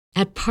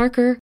At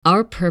Parker,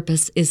 our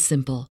purpose is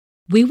simple.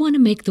 We want to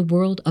make the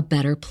world a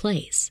better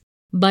place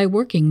by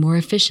working more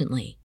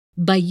efficiently,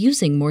 by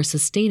using more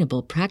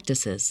sustainable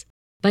practices,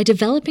 by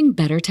developing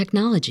better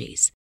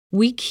technologies.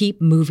 We keep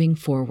moving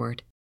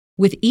forward.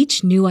 With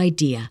each new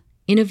idea,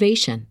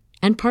 innovation,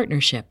 and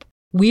partnership,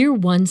 we're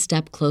one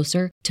step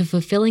closer to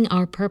fulfilling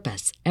our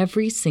purpose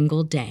every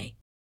single day.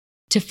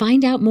 To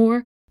find out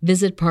more,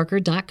 visit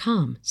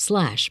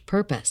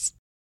parker.com/purpose.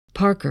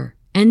 Parker,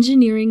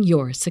 engineering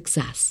your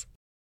success.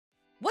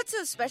 What's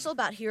so special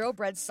about Hero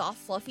Bread's soft,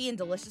 fluffy, and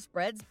delicious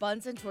breads,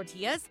 buns, and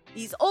tortillas?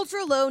 These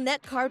ultra-low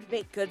net-carb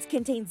baked goods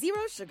contain zero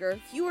sugar,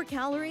 fewer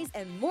calories,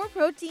 and more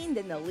protein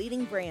than the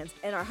leading brands,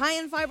 and are high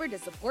in fiber to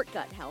support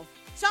gut health.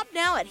 Shop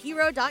now at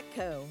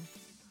hero.co.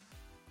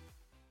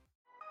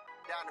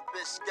 Down the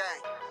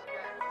Biscayne.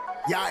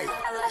 Yikes.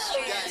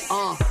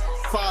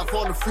 5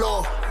 on the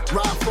floor,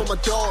 ride for my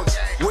dogs.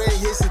 Where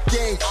here's the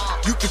thing,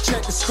 you can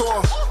check the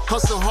score.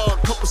 Hustle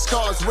hard, couple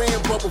scars,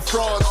 wearing bubble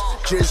frauds.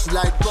 Just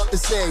like Butler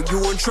said,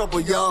 you in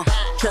trouble, y'all.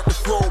 Kept the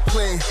floor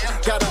playing,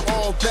 got it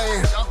all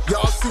banned.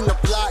 Y'all seen the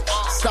block,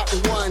 stop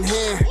with one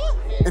hand.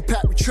 And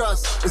Pat we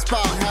trust, it's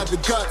power, have the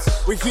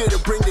guts. We're here to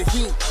bring the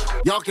heat,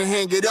 y'all can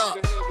hang it up.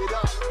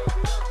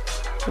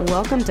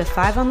 Welcome to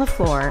 5 on the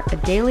Floor, a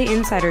daily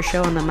insider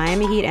show on the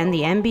Miami Heat and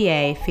the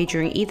NBA,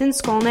 featuring Ethan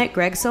Skolnick,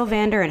 Greg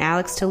Sylvander, and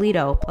Alex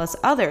Toledo, plus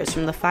others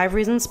from the 5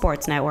 Reasons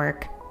Sports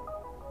Network.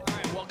 All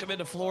right, welcome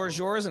into Floor is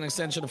Yours, an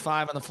extension of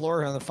 5 on the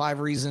Floor on the 5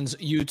 Reasons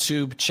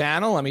YouTube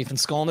channel. I'm Ethan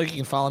Skolnick. You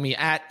can follow me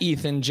at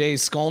Ethan J.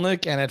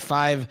 Skolnick and at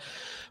 5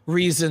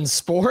 Reasons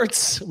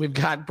Sports. We've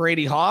got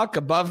Brady Hawk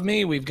above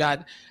me. We've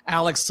got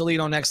Alex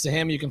Toledo next to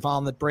him. You can follow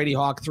him at Brady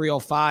Hawk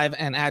 305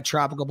 and at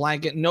Tropical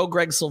Blanket. No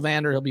Greg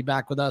Sylvander. He'll be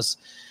back with us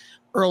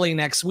early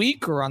next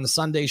week or on the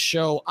Sunday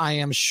show, I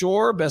am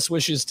sure. Best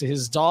wishes to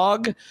his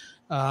dog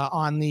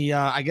on the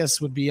I guess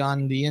would be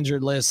on the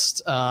injured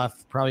list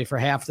probably for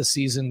half the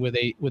season with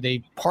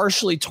a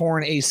partially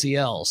torn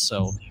ACL.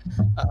 So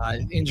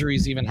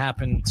injuries even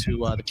happen to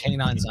the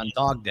canines on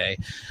Dog Day.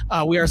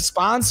 We are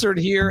sponsored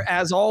here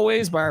as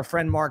always by our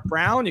friend Mark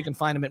Brown. You can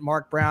find him at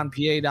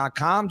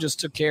markbrownpa.com. Just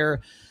took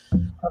care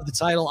of the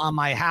title on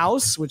my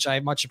house, which I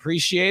much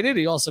appreciated.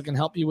 He also can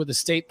help you with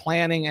estate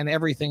planning and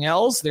everything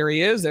else. There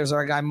he is. There's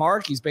our guy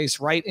Mark. He's based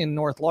right in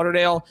North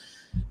Lauderdale.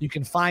 You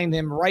can find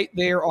him right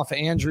there off of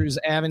Andrews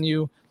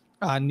Avenue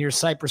near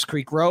Cypress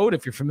Creek Road.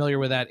 If you're familiar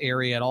with that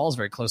area at all, it's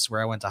very close to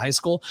where I went to high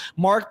school.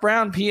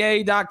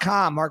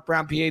 MarkBrownPA.com.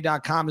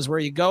 MarkBrownPA.com is where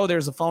you go.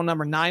 There's a phone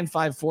number,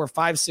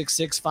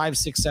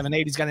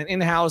 954-566-5678. He's got an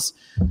in-house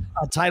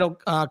title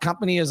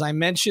company, as I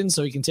mentioned,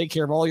 so he can take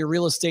care of all your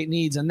real estate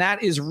needs. And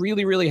that is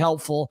really, really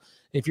helpful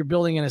if you're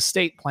building an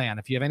estate plan.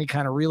 If you have any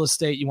kind of real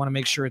estate, you want to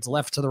make sure it's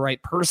left to the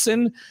right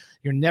person.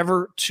 You're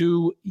never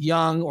too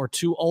young or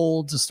too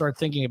old to start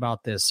thinking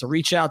about this. So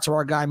reach out to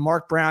our guy,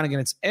 Mark Brown. Again,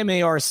 it's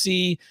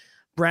MARC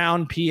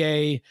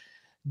brownpa.com.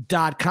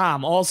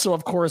 Also,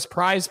 of course,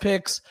 Prize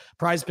Picks,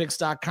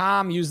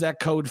 prizepicks.com. Use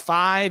that code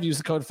 5. Use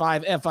the code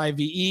 5,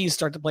 FIVE.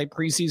 Start to play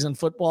preseason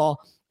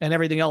football and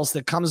everything else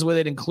that comes with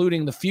it,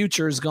 including the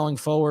futures going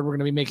forward. We're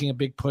going to be making a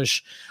big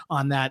push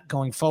on that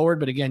going forward.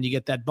 But again, you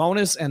get that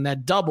bonus and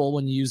that double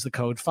when you use the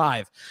code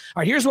 5.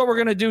 All right, here's what we're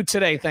going to do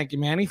today. Thank you,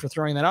 Manny, for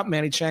throwing that up.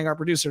 Manny Chang, our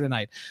producer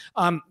tonight.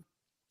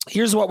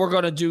 Here's what we're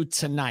going to do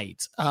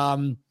tonight.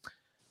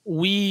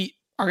 We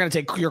are going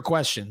to take your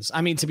questions.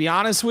 I mean, to be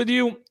honest with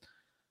you,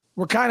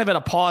 we're kind of at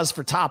a pause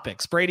for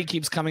topics. Brady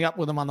keeps coming up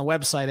with them on the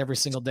website every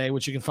single day,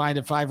 which you can find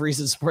at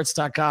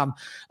 5reasonsports.com.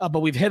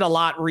 But we've hit a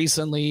lot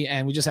recently,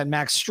 and we just had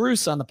Max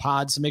Strus on the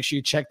pod, so make sure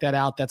you check that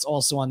out. That's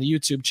also on the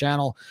YouTube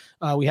channel.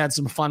 We had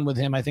some fun with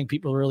him. I think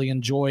people really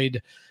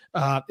enjoyed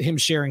him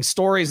sharing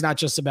stories, not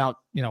just about,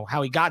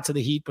 how he got to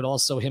the Heat, but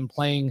also him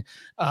playing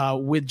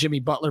with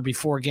Jimmy Butler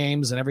before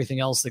games and everything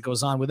else that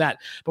goes on with that.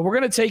 But we're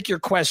going to take your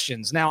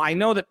questions. Now, I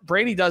know that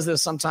Brady does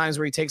this sometimes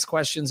where he takes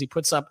questions, he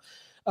puts up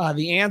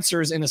the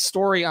answers in a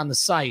story on the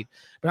site,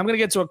 but I'm going to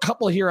get to a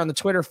couple here on the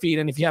Twitter feed.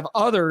 And if you have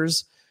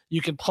others, you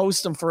can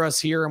post them for us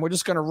here. And we're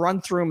just going to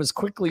run through them as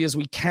quickly as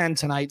we can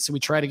tonight. So we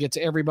try to get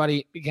to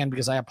everybody again,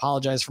 because I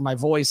apologize for my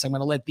voice. I'm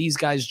going to let these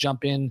guys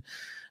jump in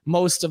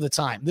most of the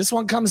time. This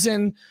one comes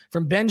in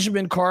from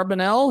Benjamin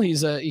Carbonell.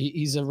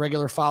 He's a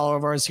regular follower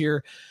of ours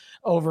here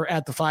over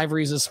at the 5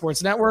 Reasons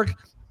Sports Network.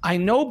 I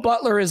know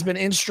Butler has been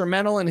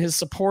instrumental in his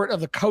support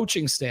of the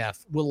coaching staff.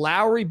 Will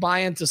Lowry buy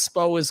into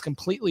Spo as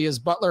completely as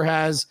Butler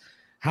has?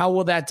 How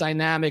will that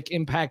dynamic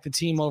impact the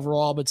team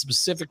overall, but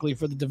specifically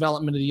for the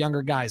development of the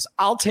younger guys?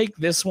 I'll take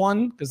this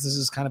one because this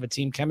is kind of a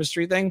team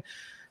chemistry thing.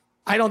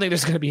 I don't think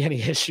there's going to be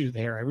any issue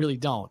there. I really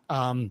don't.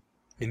 Me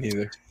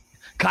neither.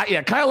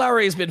 Kyle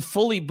Lowry has been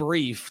fully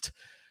briefed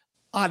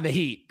on the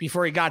Heat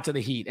before he got to the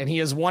Heat, and he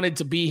has wanted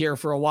to be here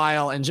for a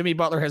while, and Jimmy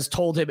Butler has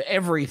told him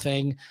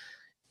everything.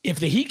 If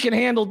the Heat can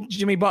handle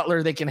Jimmy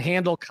Butler, they can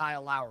handle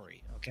Kyle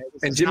Lowry. Okay.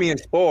 And Jimmy and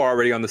Spo are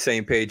already on the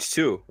same page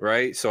too,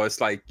 right? So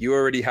it's like you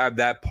already have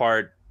that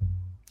part,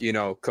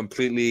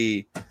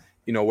 completely,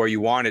 where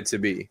you want it to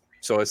be.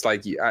 So it's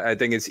like I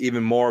think it's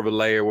even more of a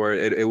layer where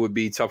it would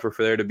be tougher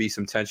for there to be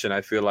some tension.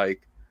 I feel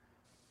like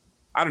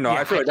I don't know.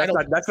 I feel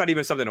like that's not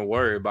even something to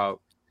worry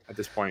about at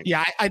this point.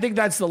 Yeah, I think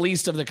that's the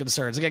least of the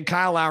concerns. Again,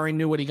 Kyle Lowry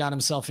knew what he got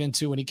himself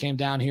into when he came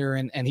down here,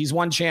 and he's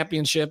won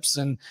championships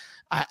and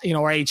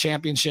or a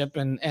championship.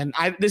 And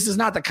this is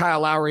not the Kyle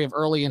Lowry of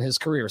early in his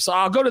career. So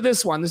I'll go to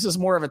this one. This is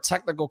more of a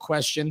technical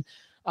question.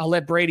 I'll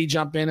let Brady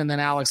jump in and then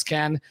Alex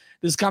can.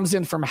 This comes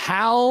in from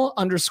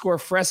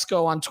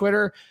Hal_Fresco on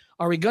Twitter.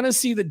 Are we going to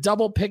see the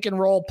double pick and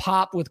roll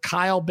pop with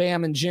Kyle,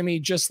 Bam, and Jimmy,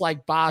 just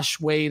like Bosh,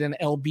 Wade, and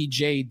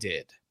LBJ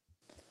did?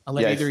 I'll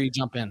let either of you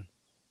jump in.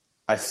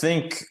 I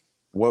think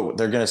what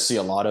they're going to see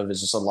a lot of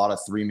is just a lot of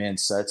 3-man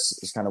sets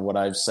is kind of what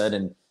I've said.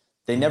 And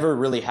they never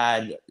really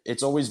had –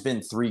 it's always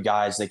been 3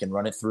 guys they can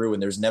run it through,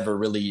 and there's never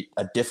really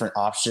a different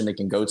option they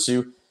can go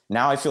to.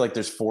 Now I feel like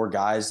there's 4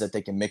 guys that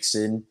they can mix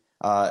in.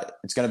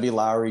 It's going to be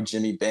Lowry,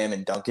 Jimmy, Bam,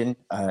 and Duncan.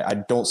 I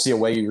don't see a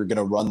way you're going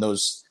to run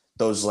those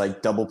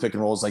like double pick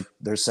and rolls like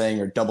they're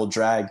saying, or double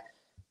drag,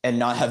 and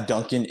not have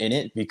Duncan in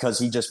it, because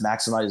he just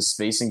maximizes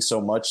spacing so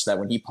much that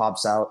when he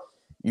pops out,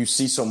 you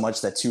see so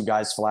much that 2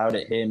 guys fly out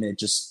at him, and it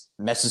just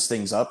messes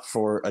things up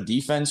for a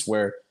defense.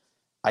 Where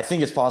I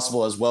think it's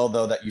possible as well,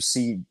 though, that you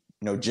see,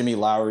 Jimmy,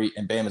 Lowry,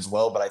 and Bam as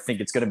well, but I think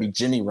it's going to be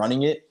Jimmy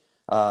running it.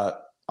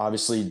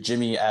 Obviously,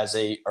 Jimmy as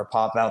a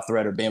pop-out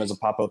threat or Bam as a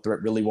pop-out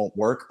threat really won't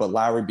work, but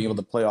Lowry being able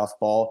to play off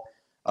ball,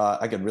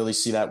 I could really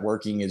see that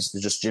working, is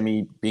just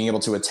Jimmy being able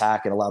to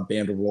attack and allow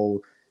Bam to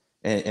roll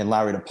and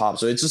Lowry to pop.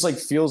 So it just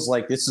feels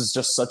like this is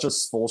just such a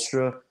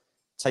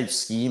Spoelstra-type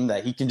scheme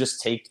that he can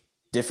just take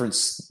different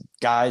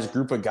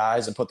group of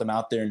guys, and put them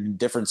out there in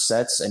different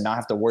sets and not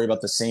have to worry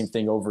about the same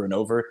thing over and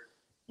over.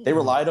 They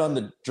relied on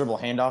the dribble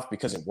handoff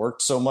because it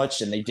worked so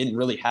much, and they didn't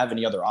really have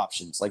any other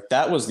options.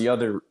 That was the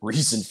other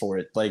reason for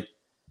it.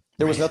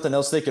 There was nothing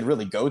else they could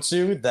really go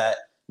to, that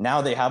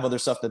now they have other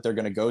stuff that they're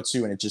going to go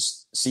to. And it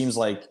just seems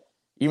like,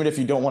 even if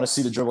you don't want to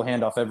see the dribble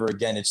handoff ever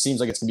again, it seems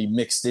like it's going to be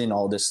mixed in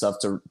all this stuff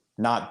to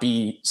not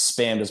be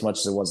spammed as much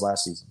as it was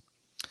last season.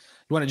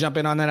 You want to jump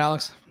in on that,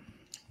 Alex?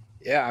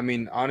 Yeah, I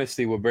mean,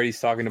 honestly, what Brady's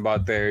talking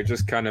about there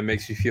just kind of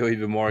makes you feel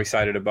even more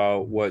excited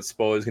about what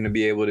Spo is going to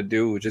be able to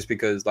do, just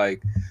because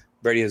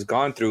Brady has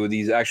gone through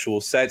these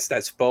actual sets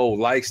that Spo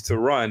likes to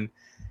run,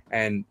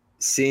 and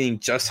seeing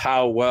just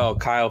how well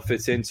Kyle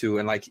fits into,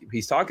 and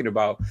he's talking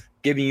about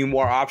giving you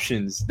more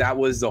options. That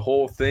was the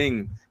whole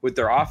thing with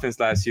their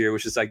offense last year,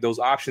 which is those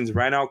options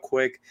ran out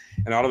quick,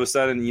 and all of a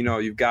sudden,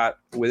 you've got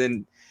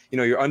within,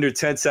 you're under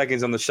 10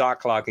 seconds on the shot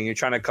clock, and you're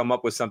trying to come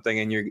up with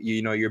something, and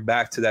you're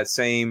back to that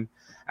same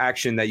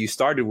action that you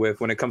started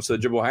with when it comes to the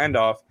dribble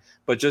handoff,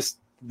 but just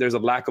there's a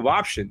lack of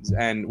options.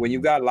 And when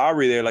you've got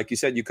Lowry there, like you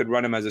said, you could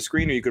run him as a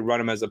screener, you could run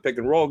him as a pick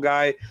and roll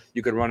guy,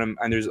 you could run him,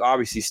 and there's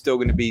obviously still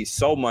going to be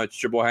so much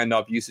dribble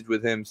handoff usage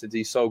with him since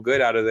he's so good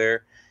out of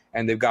there,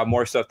 and they've got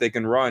more stuff they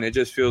can run. It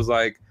just feels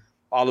like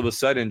all of a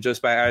sudden,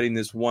 just by adding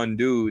this one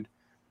dude,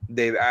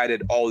 they've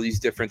added all these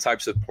different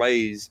types of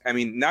plays. I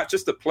mean, not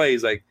just the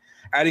plays,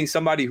 adding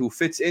somebody who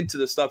fits into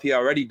the stuff he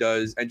already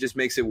does and just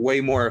makes it way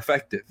more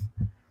effective.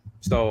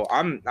 So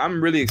I'm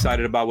really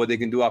excited about what they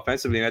can do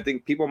offensively, and I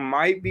think people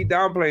might be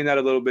downplaying that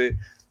a little bit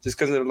just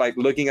because of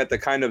looking at the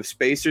kind of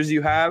spacers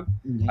you have.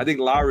 Mm-hmm. I think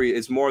Lowry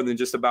is more than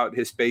just about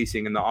his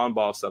spacing and the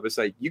on-ball stuff. It's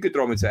you could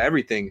throw him into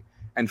everything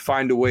and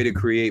find a way to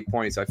create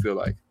points, I feel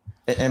like.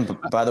 And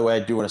by the way, I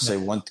do want to say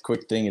one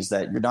quick thing is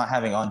that you're not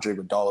having Andre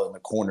Iguodala in the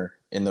corner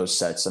in those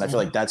sets, and I feel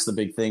like that's the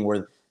big thing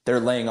where they're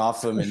laying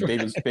off him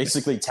and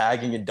basically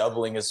tagging and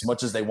doubling as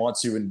much as they want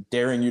to and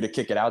daring you to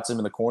kick it out to him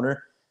in the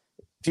corner.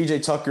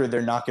 PJ Tucker,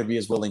 they're not going to be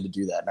as willing to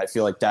do that. And I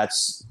feel like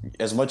that's,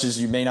 as much as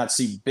you may not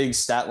see big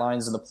stat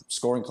lines in the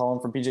scoring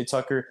column from PJ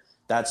Tucker,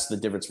 that's the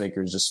difference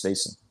maker, is just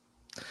spacing.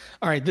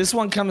 All right, this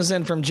one comes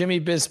in from Jimmy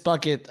Biss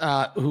Bucket,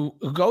 who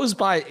goes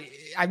by,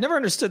 I've never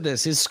understood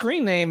this. His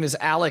screen name is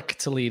Alec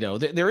Toledo.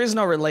 There is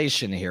no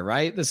relation here,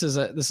 right? This is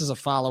a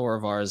follower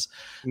of ours.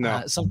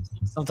 No.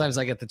 Sometimes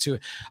I get the two.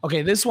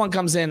 Okay, this one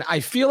comes in. I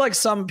feel like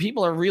some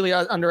people are really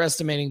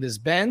underestimating this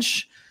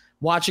bench.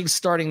 Watching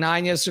starting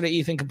 9 yesterday,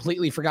 Ethan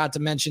completely forgot to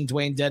mention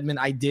Dwayne Dedmon.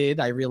 I did.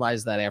 I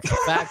realized that after the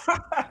fact.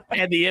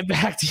 And the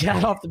impact he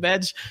had off the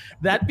bench.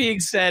 That being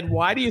said,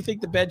 why do you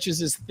think the bench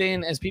is as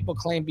thin as people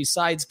claim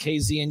besides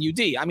KZ and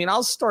UD? I mean,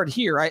 I'll start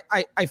here.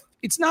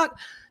 It's not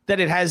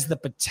that it has the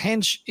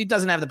potential. It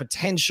doesn't have the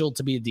potential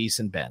to be a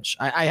decent bench.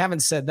 I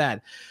haven't said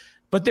that.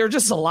 But there are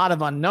just a lot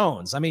of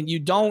unknowns. I mean,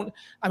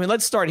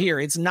 let's start here.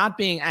 It's not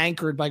being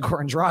anchored by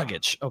Goran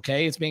Dragic,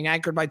 okay? It's being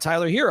anchored by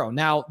Tyler Hero.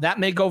 Now, that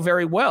may go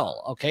very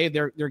well, okay?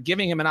 They're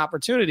giving him an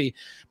opportunity,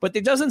 but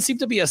there doesn't seem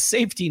to be a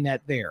safety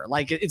net there.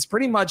 It's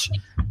pretty much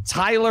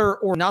Tyler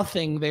or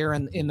nothing there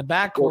in the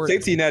backcourt. Well,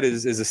 safety net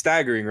is a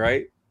staggering,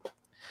 right?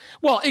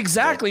 Well,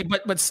 exactly,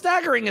 but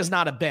staggering is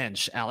not a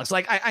bench, Alex.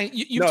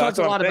 You've talked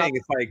a lot about.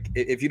 It's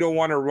if you don't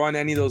want to run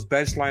any of those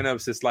bench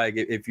lineups, it's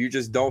if you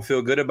just don't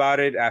feel good about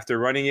it after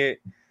running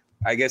it,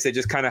 I guess they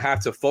just kind of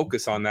have to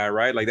focus on that,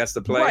 right? That's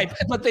the play, right?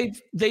 But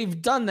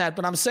they've done that.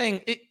 But I'm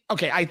saying,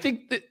 okay, I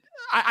think that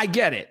I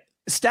get it.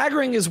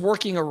 Staggering is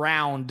working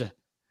around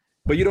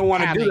But you don't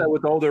want to do that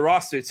with the older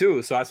roster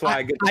too. So that's why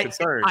I get the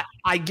concern.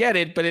 I get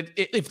it, but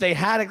if they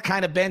had a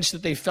kind of bench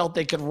that they felt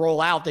they could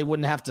roll out, they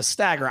wouldn't have to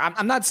stagger.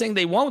 I'm not saying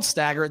they won't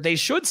stagger. They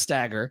should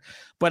stagger.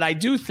 But I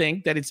do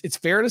think that it's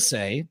fair to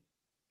say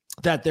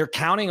that they're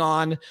counting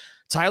on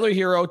Tyler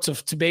Hero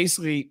to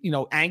basically,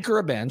 anchor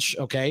a bench.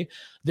 Okay.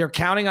 They're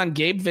counting on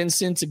Gabe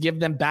Vincent to give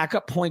them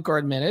backup point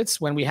guard minutes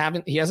when he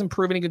hasn't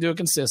proven he can do it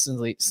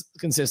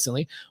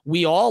consistently.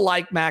 We all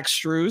like Max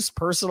Strus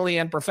personally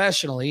and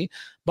professionally,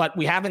 but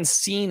we haven't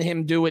seen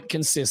him do it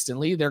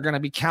consistently. They're going to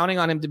be counting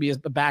on him to be a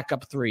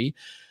backup 3.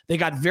 They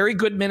got very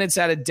good minutes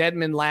out of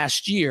Dedmon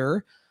last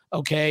year.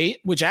 Okay,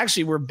 which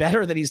actually were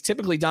better than he's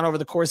typically done over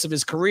the course of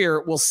his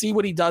career. We'll see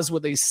what he does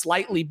with a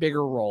slightly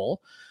bigger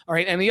role. All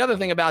right, and the other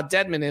thing about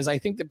Dedmon is I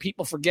think that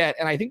people forget,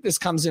 and I think this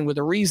comes in with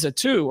Ariza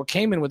too, or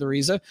came in with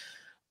Ariza.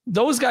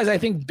 Those guys, I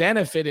think,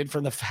 benefited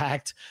from the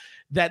fact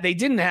that they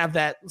didn't have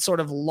that sort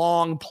of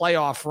long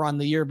playoff run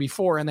the year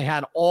before, and they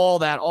had all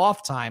that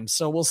off time.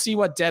 So we'll see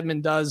what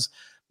Dedmon does,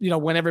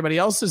 when everybody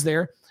else is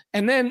there.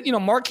 And then,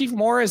 Markieff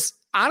Morris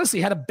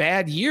honestly had a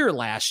bad year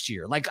last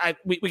year. Like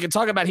we can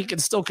talk about he can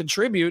still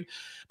contribute,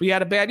 but he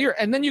had a bad year.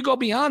 And then you go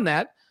beyond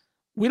that.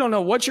 We don't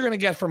know what you're going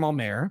to get from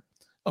Omer.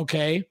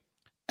 Okay.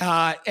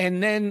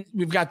 And then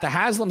we've got the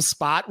Haslam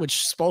spot, which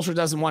Spoelstra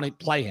doesn't want to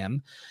play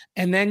him.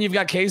 And then you've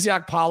got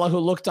KZ Okpala, who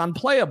looked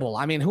unplayable.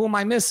 I mean, who am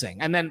I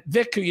missing? And then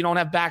Vic, who you don't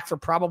have back for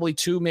probably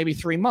 2, maybe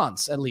 3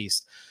 months at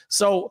least.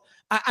 So,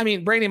 I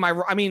mean, Brady,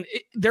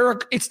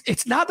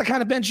 it's not the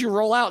kind of bench you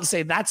roll out and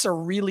say that's a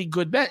really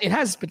good bench. It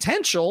has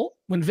potential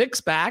when Vic's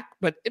back,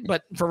 but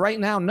for right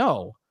now,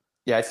 no.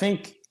 Yeah,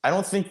 I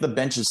don't think the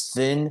bench is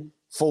thin,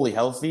 fully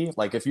healthy.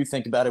 Like if you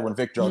think about it, when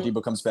Victor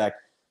Oladipo comes back,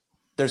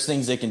 there's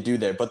things they can do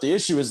there. But the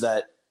issue is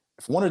that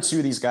if 1 or 2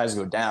 of these guys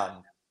go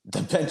down,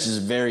 the bench is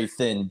very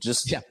thin.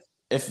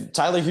 If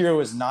Tyler Hero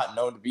is not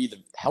known to be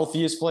the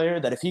healthiest player,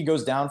 that if he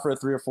goes down for a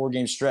 3 or 4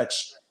 game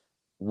stretch,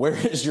 where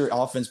is your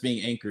offense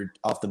being anchored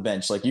off the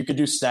bench? Like you could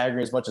do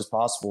staggering as much as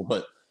possible,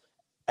 but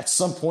at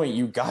some point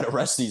you got to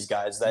rest these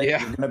guys that you're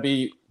going to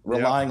be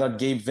relying on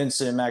Gabe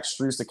Vincent and Max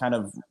Strus to kind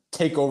of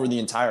take over the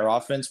entire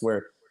offense,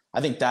 where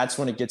I think that's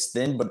when it gets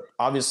thin. But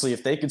obviously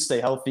if they could stay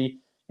healthy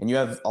and you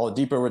have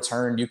Oladipo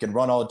return, you can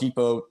run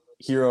Oladipo,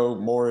 Hero,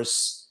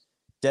 Morris,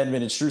 Dedmon,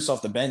 and Strus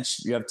off the bench.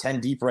 You have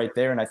 10 deep right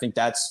there. And I think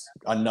that's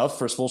enough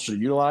for Spoelstra to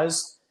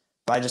utilize.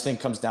 But I just think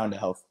it comes down to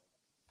health.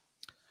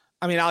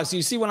 I mean, Alex,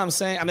 you see what I'm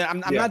saying? I mean,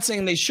 I'm not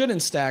saying they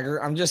shouldn't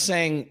stagger. I'm just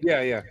saying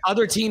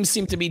other teams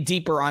seem to be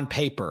deeper on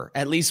paper,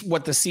 at least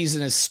what the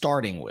season is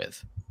starting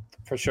with.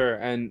 For sure.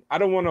 And I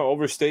don't want to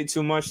overstate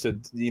too much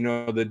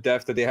the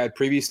depth that they had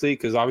previously,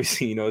 because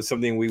obviously, it's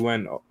something we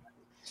went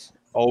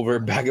over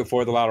back and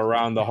forth a lot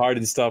around the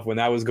Harden stuff when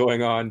that was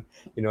going on.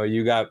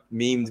 You got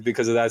memed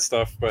because of that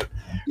stuff. But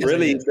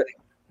really,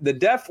 the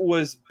depth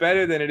was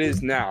better than it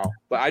is now,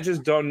 but I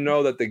just don't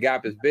know that the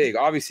gap is big.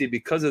 Obviously,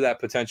 because of that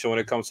potential when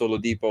it comes to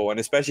Oladipo,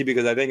 and especially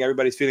because I think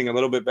everybody's feeling a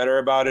little bit better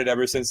about it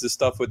ever since the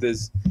stuff with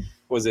his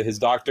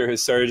doctor,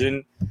 his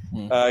surgeon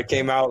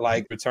came out,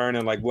 like return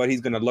and like what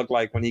he's going to look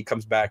like when he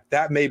comes back.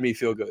 That made me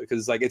feel good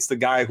because it's the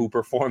guy who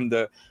performed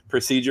the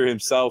procedure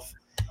himself,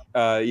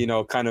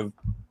 kind of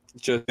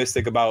just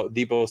mystic about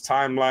Depot's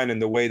timeline and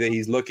the way that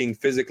he's looking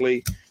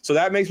physically. So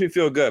that makes me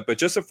feel good. But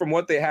just from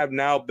what they have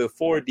now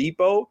before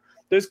Depot,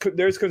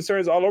 there's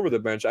concerns all over the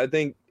bench. I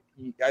think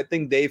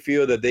they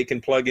feel that they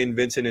can plug in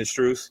Vincent and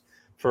Strus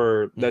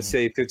for, let's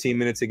say, 15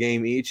 minutes a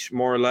game each,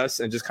 more or less,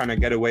 and just kind of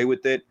get away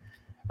with it,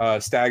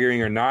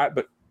 staggering or not.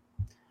 But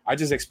I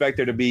just expect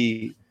there to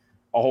be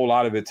a whole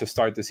lot of it to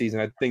start the season.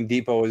 I think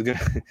Depot is going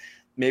to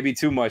maybe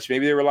too much.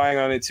 Maybe they're relying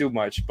on it too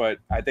much. But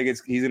I think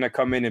he's going to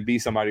come in and be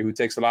somebody who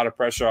takes a lot of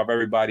pressure off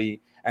everybody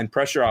and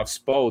pressure off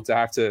Spo to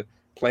have to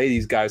play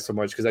these guys so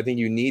much, because I think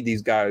you need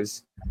these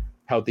guys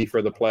healthy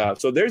for the playoffs.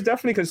 So there's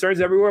definitely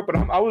concerns everywhere, but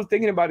I was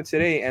thinking about it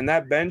today, and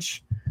that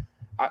bench,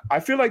 I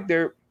feel like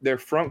their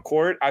front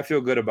court I feel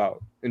good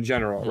about in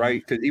general,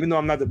 right? Because even though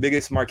I'm not the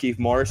biggest Markieff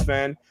Morris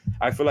fan,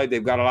 I feel like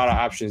they've got a lot of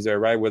options there,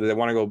 right? Whether they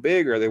want to go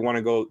big or they want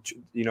to go,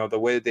 the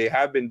way that they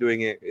have been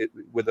doing it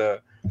with a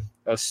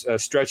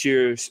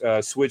stretchier,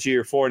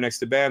 switchier 4 next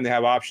to Bam, they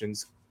have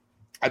options.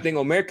 I think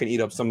Omer can eat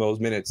up some of those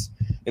minutes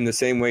in the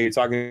same way you're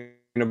talking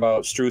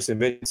about Strus and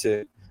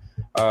Vincent.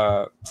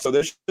 So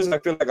there's just, I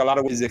feel like a lot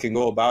of ways they can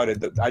go about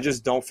it. I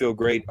just don't feel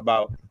great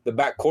about the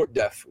backcourt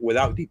depth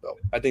without Depot.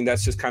 I think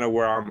that's just kind of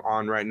where I'm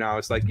on right now.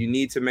 It's like you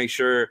need to make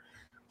sure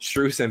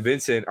Strus and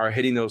Vincent are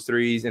hitting those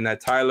threes and that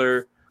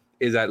Tyler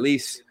is at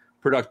least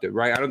productive,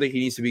 right? I don't think he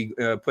needs to be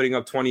putting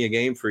up 20 a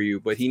game for you,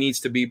 but he needs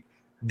to be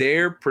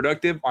there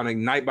productive on a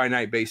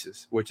night-by-night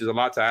basis, which is a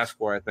lot to ask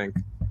for, I think.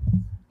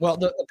 Well,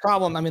 the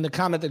problem, the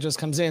comment that just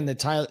comes in that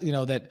Tyler,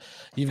 that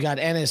you've got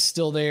Ennis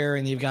still there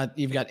and you've got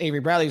Avery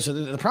Bradley. So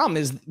the problem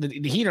is the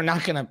Heat are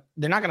not going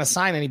to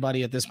sign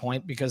anybody at this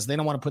point because they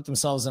don't want to put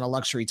themselves in a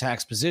luxury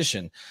tax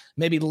position.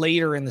 Maybe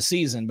later in the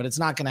season, but it's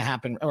not going to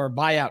happen, or a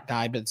buyout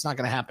guy, but it's not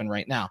going to happen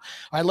right now.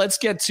 All right, let's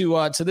get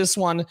to this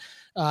one.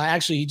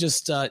 Actually, he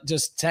just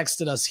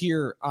texted us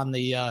here on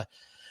the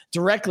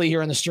directly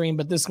here on the stream,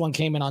 but this one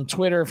came in on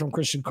Twitter from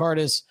Christian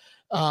Cardis.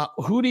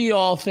 Who do you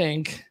all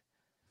think?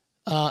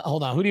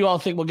 Hold on. Who do you all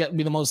think will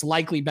be the most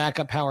likely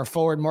backup power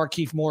forward,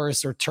 Markieff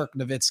Morris or Turk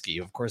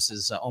Nowitzki? Of course,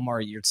 is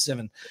Omar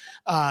Yurtseven.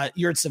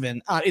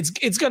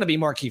 It's going to be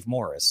Markieff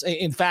Morris.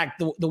 In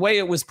fact, the way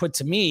it was put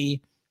to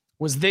me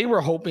was they were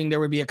hoping there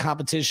would be a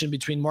competition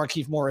between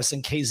Markieff Morris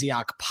and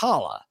KZ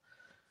Okpala,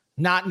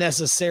 not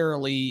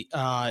necessarily,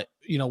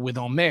 with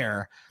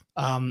Omer.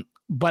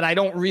 But I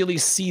don't really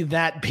see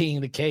that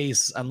being the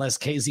case unless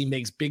KZ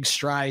makes big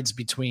strides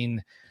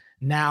between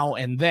now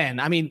and then.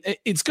 I mean,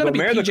 it's going to be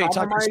PJ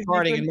Tucker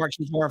starting and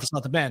Markieff Morris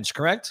off the bench,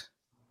 correct?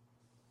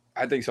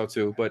 I think so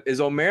too. But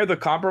is Omer the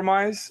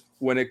compromise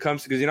when it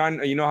comes to, because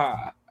you know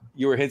how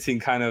you were hinting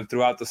kind of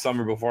throughout the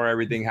summer before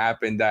everything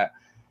happened that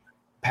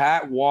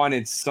Pat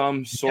wanted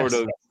some sort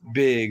of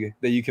big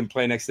that you can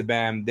play next to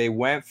Bam. They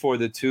went for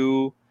the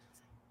two,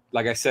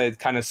 like I said,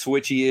 kind of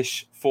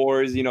switchy-ish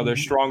fours. They're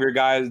stronger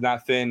guys,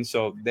 not thin.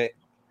 So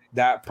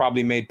that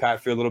probably made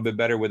Pat feel a little bit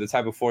better with the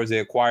type of fours they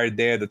acquired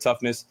there, the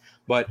toughness.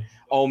 But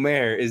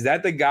Omer, is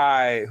that the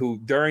guy who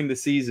during the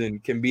season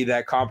can be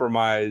that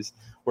compromise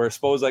where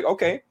Spo's like,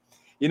 okay,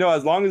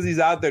 as long as he's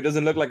out there,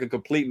 doesn't look like a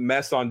complete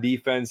mess on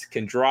defense,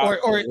 can drop.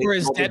 Or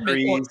is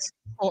Dedmon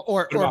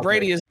or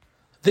Brady is.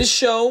 This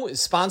show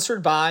is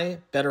sponsored by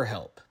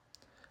BetterHelp.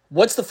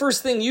 What's the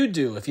first thing you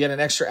do if you had an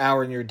extra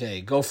hour in your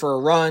day? Go for a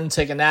run,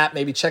 take a nap,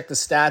 maybe check the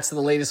stats of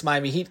the latest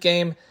Miami Heat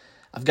game?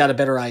 I've got a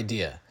better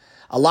idea.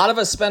 A lot of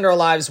us spend our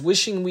lives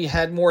wishing we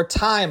had more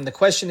time. The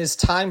question is,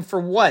 time for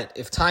what?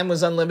 If time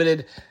was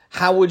unlimited,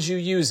 how would you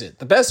use it?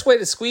 The best way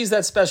to squeeze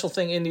that special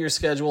thing into your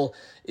schedule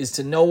is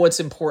to know what's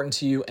important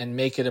to you and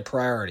make it a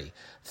priority.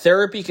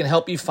 Therapy can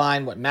help you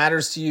find what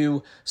matters to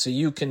you so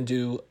you can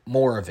do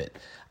more of it.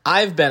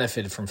 I've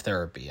benefited from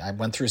therapy. I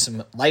went through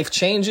some life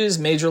changes,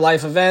 major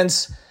life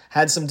events,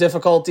 had some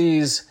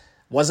difficulties,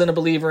 wasn't a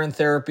believer in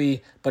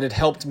therapy, but it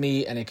helped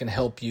me and it can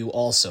help you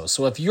also.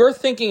 So if you're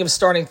thinking of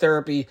starting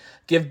therapy,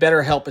 give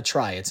BetterHelp a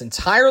try. It's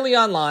entirely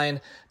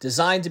online,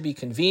 designed to be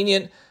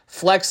convenient,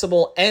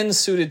 flexible, and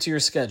suited to your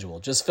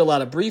schedule. Just fill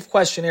out a brief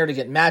questionnaire to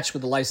get matched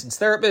with a licensed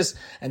therapist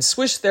and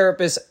switch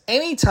therapists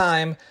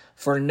anytime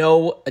for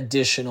no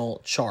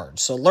additional charge.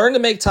 So learn to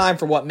make time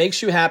for what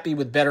makes you happy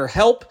with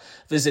BetterHelp.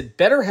 Visit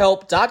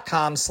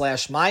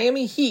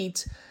BetterHelp.com/Miami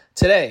Heat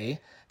today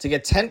to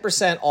get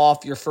 10%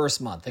 off your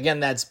first month.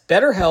 Again, that's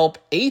BetterHelp,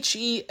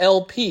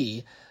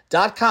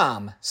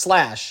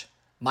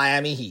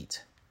 HELP.com/Miami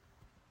Heat.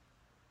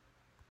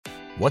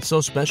 What's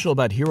so special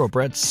about Hero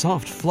Bread's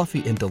soft,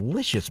 fluffy, and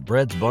delicious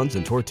breads, buns,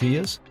 and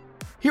tortillas?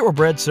 Hero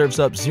Bread serves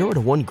up 0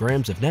 to 1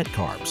 grams of net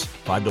carbs,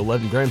 5 to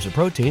 11 grams of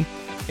protein,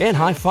 and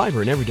high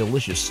fiber in every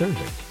delicious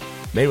serving.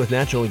 Made with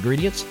natural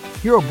ingredients,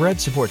 Hero Bread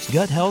supports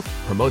gut health,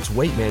 promotes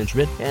weight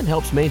management, and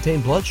helps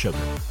maintain blood sugar.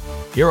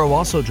 Hero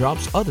also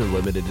drops other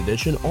limited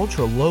edition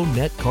ultra-low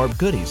net carb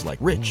goodies like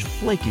rich,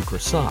 flaky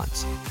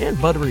croissants and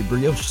buttery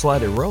brioche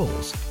slider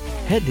rolls.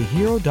 Head to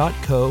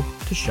hero.co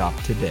to shop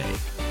today.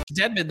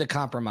 Dedmon the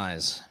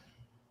compromise.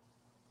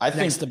 I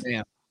think the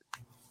Bam.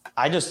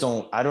 I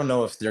don't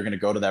know if they're going to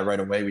go to that right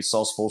away. We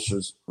saw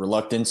Spoelstra's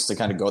reluctance to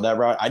kind of go that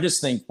route. I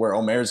just think where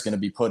Omer is going to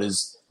be put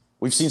is,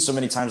 we've seen so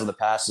many times in the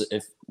past,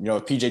 if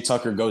PJ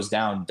Tucker goes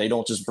down, they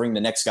don't just bring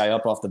the next guy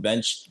up off the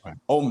bench. Right.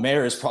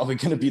 Omer is probably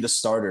going to be the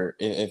starter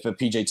if a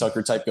PJ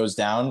Tucker type goes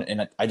down.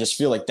 And I just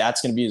feel like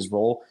that's going to be his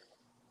role.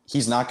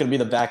 He's not going to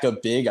be the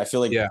backup big. I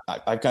feel like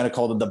I've kind of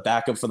called it the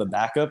backup for the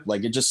backup.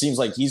 Like, it just seems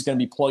like he's going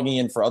to be plugging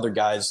in for other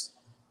guys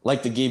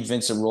like the Gabe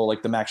Vincent role,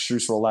 like the Max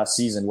Strus role last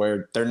season,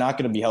 where they're not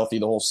going to be healthy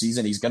the whole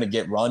season. He's going to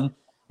get run.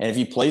 And if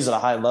he plays at a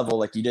high level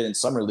like he did in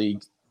Summer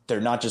League, they're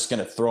not just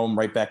going to throw him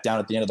right back down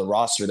at the end of the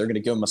roster. They're going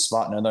to give him a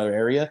spot in another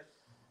area.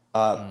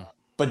 But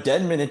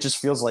Dedmon, it just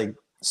feels like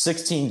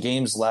 16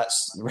 games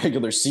last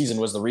regular season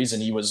was the reason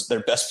he was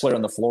their best player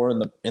on the floor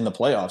in the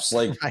playoffs.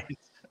 Like,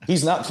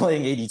 he's not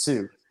playing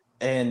 82.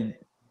 And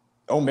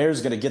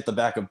Omer's going to get the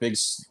backup big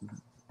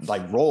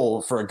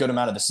role for a good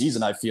amount of the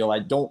season, I feel. I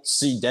don't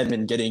see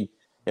Dedmon getting –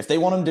 if they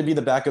want him to be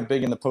the backup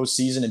big in the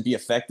postseason and be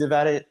effective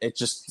at it, it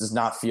just does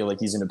not feel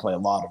like he's going to play a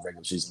lot of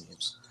regular season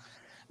games.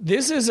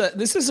 This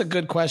is a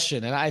good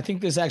question, and I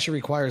think this actually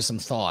requires some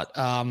thought.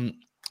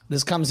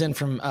 This comes in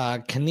from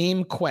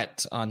Kaneem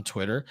Quet on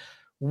Twitter.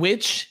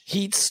 Which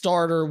Heat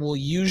starter will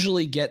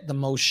usually get the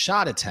most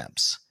shot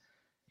attempts?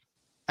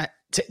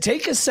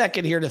 Take a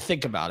second here to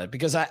think about it,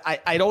 because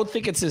I don't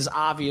think it's as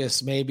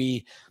obvious.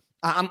 Maybe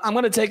I'm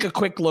going to take a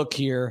quick look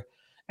here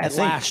at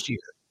last year.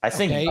 I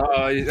think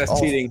that's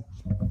cheating.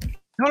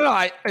 No.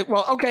 I'm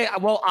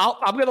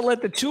going to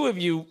let the two of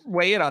you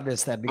weigh in on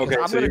this then. Because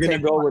okay, I'm so you're going to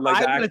go with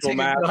like the actual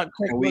math,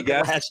 and we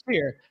guess last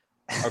year.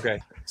 Okay,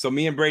 so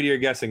me and Brady are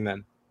guessing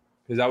then.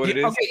 Is that what it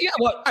is? Okay, yeah.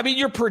 Well, I mean,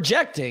 you're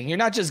projecting. You're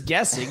not just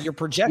guessing. You're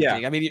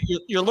projecting. Yeah. I mean,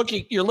 you're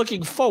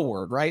looking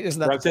forward, right? Isn't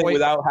that the point?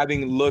 Without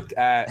having looked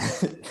at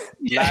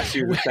last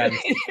year's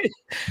attempts?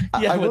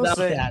 I will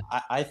say,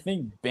 I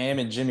think Bam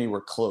and Jimmy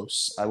were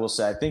close. I will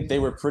say, I think they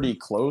were pretty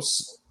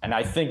close. And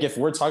I think if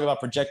we're talking about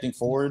projecting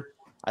forward,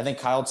 I think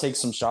Kyle takes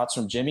some shots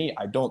from Jimmy.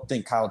 I don't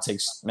think Kyle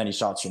takes many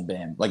shots from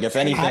Bam. Like, if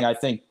anything, I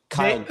think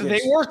Kyle.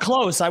 They were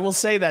close. I will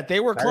say that they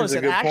were close,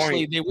 and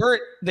actually,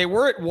 point. they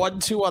were at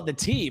 1-2 on the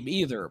team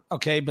either.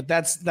 Okay, but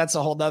that's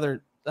a whole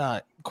other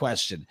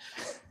question.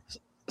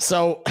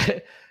 So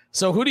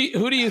who do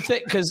you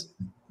think? Because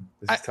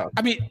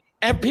I mean,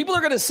 and people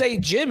are going to say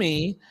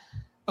Jimmy.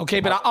 Okay,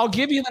 but I'll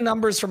give you the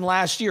numbers from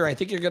last year. I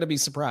think you're going to be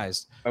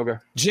surprised. Okay,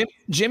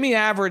 Jimmy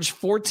averaged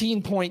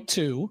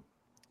 14.2.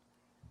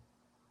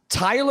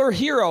 Tyler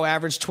Hero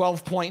averaged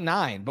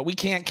 12.9, but we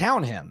can't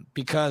count him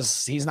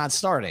because he's not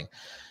starting.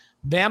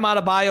 Bam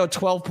Adebayo,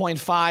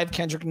 12.5.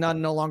 Kendrick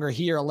Nunn no longer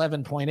here,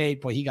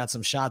 11.8. Boy, he got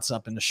some shots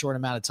up in a short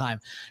amount of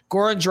time.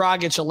 Goran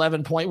Dragic,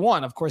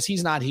 11.1. Of course,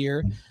 he's not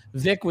here.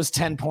 Vic was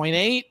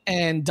 10.8,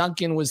 and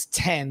Duncan was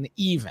 10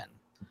 even.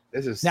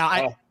 This is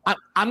now.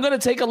 I'm going to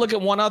take a look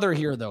at one other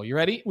here, though. You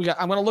ready?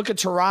 I'm going to look at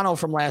Toronto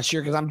from last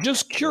year because I'm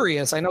just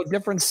curious. I know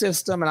different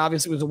system, and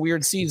obviously it was a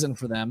weird season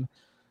for them.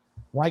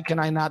 Why can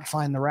I not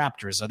find the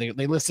Raptors? Are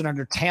they listed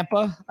under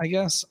Tampa, I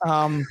guess?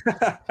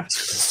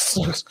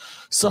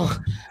 So all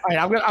right,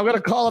 I'm gonna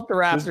call up the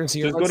Raptors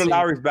here. Just go to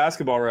Lowry's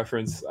basketball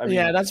reference. I mean,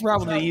 yeah, that's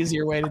probably the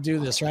easier way to do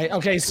this, right?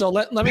 Okay, so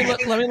let me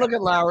look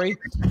at Lowry.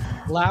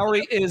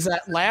 Lowry is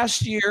at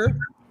last year.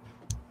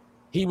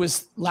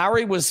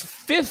 Lowry was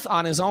 5th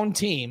on his own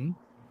team.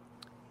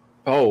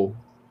 Oh,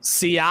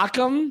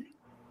 Siakam,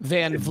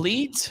 Van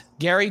Vliet,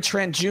 Gary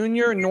Trent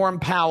Jr., Norm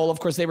Powell. Of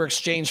course, they were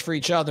exchanged for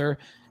each other.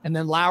 And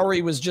then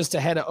Lowry was just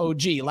ahead of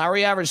OG.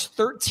 Lowry averaged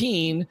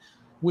 13,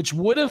 which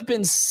would have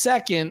been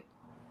second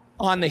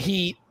on the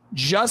Heat,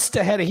 just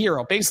ahead of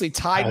Hero, basically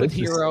tied with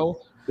Hero.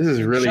 This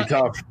is really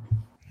tough.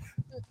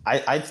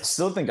 I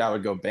still think I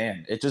would go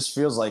Bam. It just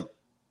feels like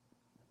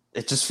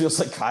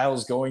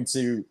Kyle's going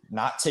to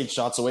not take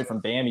shots away from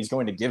Bam. He's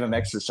going to give him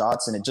extra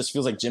shots, and it just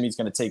feels like Jimmy's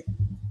going to take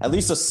at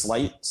least a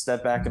slight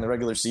step back in the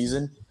regular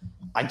season.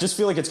 I just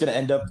feel like it's going to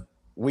end up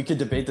 – we could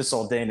debate this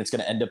all day, and it's going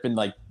to end up in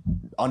like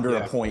under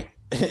a point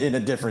in a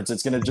difference.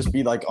 It's going to just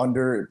be like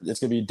under – it's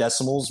going to be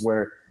decimals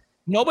where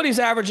 – nobody's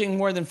averaging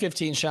more than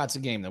 15 shots a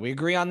game, though. We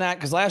agree on that?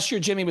 Because last year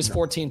Jimmy was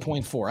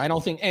 14.4. I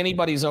don't think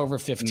anybody's over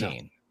 15.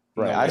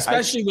 No. Right. No,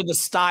 especially with the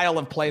style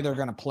of play they're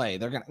going to play.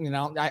 They're going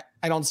to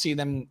 – I don't see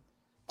them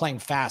playing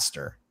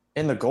faster.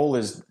 And the goal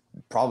is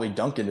probably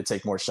Duncan to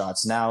take more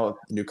shots. Now,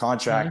 new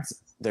contract,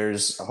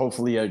 there's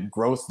hopefully a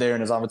growth there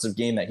in his offensive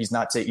game that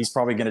he's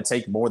probably going to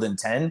take more than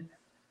 10.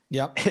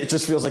 Yep. It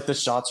just feels like the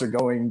shots are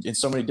going in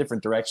so many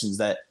different directions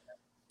that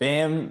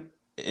Bam,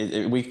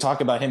 we talk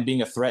about him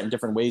being a threat in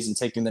different ways and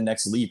taking the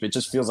next leap. It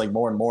just feels like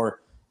more and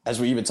more as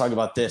we even talk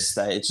about this,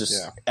 that it's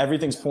just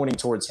everything's pointing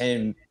towards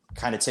him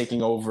kind of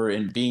taking over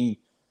and being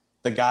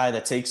the guy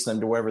that takes them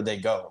to wherever they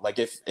go. Like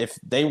if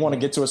they want to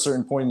get to a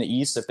certain point in the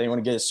East, if they want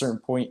to get a certain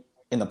point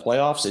in the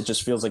playoffs, it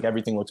just feels like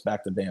everything looks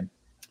back to Bam.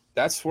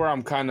 That's where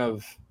I'm kind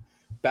of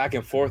back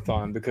and forth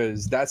on,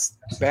 because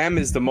Bam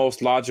is the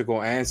most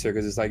logical answer,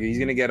 because it's like he's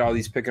going to get all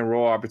these pick and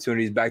roll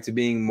opportunities, back to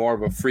being more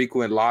of a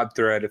frequent lob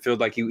threat. It feels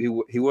like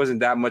he wasn't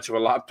that much of a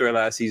lob threat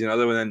last season,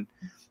 other than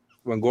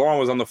when Goran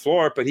was on the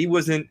floor, but he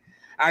wasn't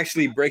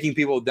actually breaking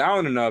people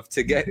down enough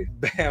to get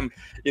Bam,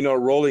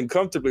 rolling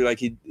comfortably like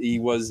he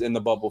was in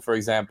the bubble, for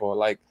example.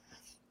 Like,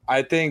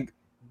 I think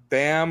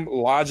Bam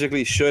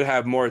logically should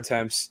have more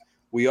attempts.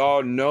 We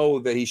all know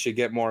that he should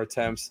get more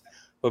attempts,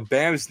 but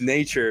Bam's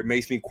nature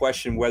makes me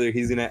question whether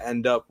he's going to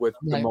end up with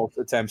the most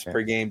attempts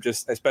per game,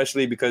 just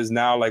especially because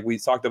now, like we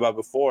talked about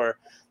before,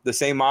 the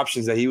same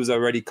options that he was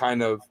already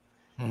kind of,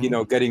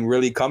 getting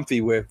really comfy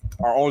with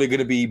are only going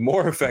to be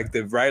more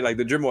effective, right? Like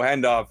the dribble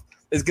handoff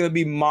is going to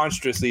be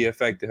monstrously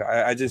effective.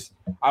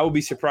 I will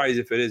be surprised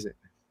if it isn't,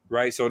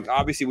 right? So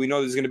obviously we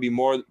know there's going to be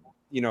more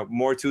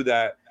to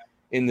that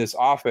in this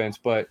offense,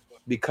 but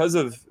because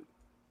of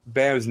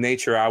Bam's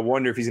nature, I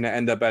wonder if he's going to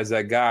end up as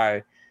that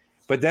guy.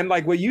 But then,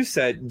 like what you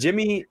said,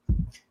 Jimmy,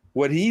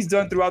 what he's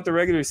done throughout the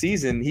regular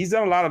season, he's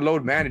done a lot of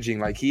load managing.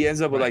 Like he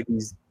ends up with like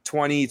these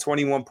 20,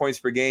 21 points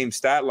per game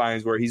stat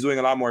lines where he's doing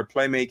a lot more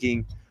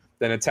playmaking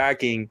than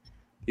attacking.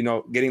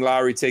 Getting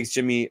Lowry takes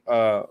Jimmy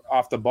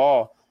off the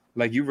ball,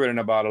 like you've written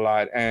about a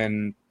lot.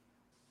 And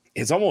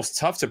it's almost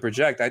tough to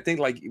project. I think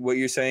like what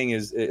you're saying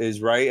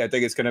is right. I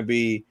think it's going to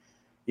be,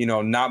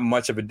 not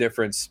much of a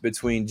difference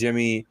between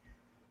Jimmy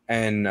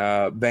and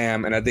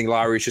Bam. And I think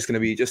Lowry is just going to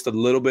be just a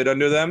little bit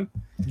under them.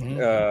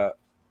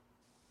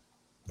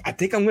 I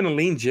think I'm going to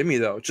lean Jimmy,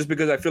 though, just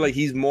because I feel like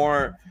he's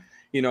more,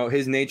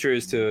 his nature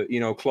is to,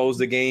 close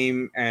the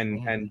game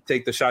and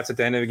take the shots at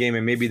the end of the game.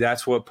 And maybe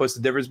that's what puts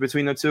the difference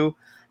between the two.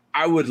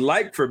 I would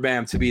like for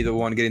Bam to be the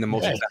one getting the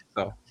most attempts,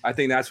 though. I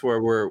think that's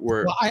where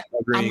we're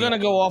I'm going to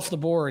go off the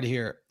board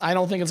here. I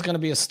don't think it's going to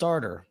be a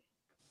starter.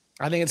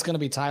 I think it's going to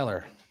be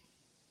Tyler.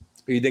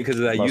 You think because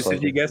of that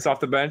usage he gets off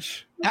the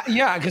bench?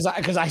 Yeah, because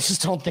I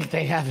just don't think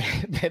they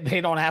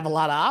don't have a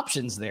lot of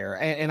options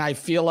there. And I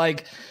feel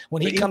like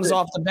when he comes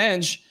off the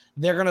bench,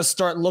 they're going to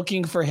start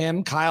looking for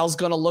him. Kyle's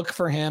going to look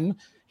for him.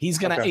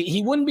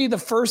 He wouldn't be the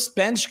first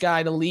bench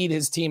guy to lead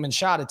his team in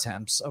shot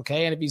attempts.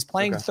 Okay. And if he's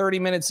playing 30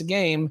 minutes a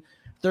game,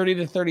 30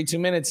 to 32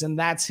 minutes, and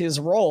that's his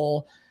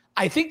role,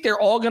 I think they're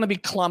all going to be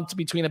clumped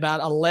between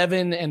about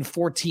 11 and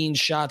 14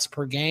 shots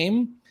per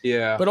game.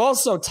 Yeah. But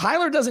also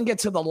Tyler doesn't get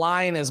to the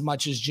line as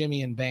much as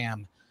Jimmy and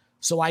Bam.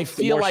 So I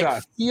feel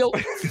like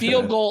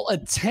field goal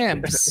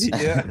attempts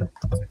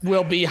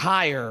will be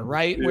higher,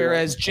 right? Yeah.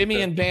 Whereas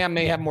Jimmy and Bam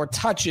may have more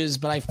touches,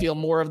 but I feel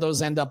more of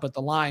those end up at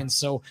the line.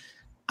 So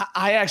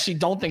I actually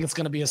don't think it's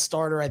going to be a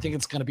starter. I think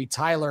it's going to be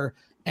Tyler.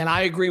 And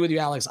I agree with you,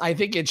 Alex. I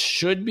think it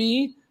should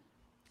be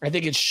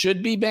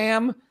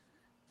Bam,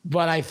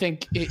 but I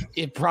think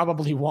it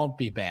probably won't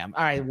be Bam.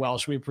 All right,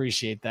 Welsh, we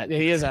appreciate that.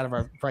 He is out of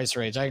our price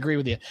range. I agree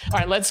with you. All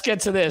right, let's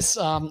get to this.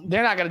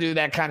 They're not going to do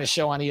that kind of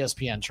show on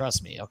ESPN.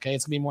 Trust me. Okay,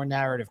 it's going to be more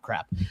narrative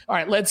crap. All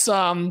right,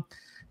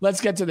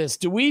 let's get to this.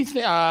 Do we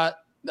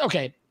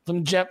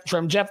from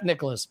Jeff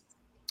Nicholas,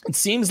 it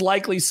seems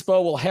likely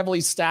Spo will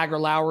heavily stagger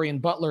Lowry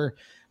and Butler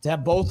to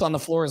have both on the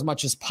floor as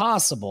much as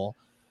possible.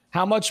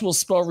 How much will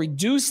Spo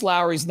reduce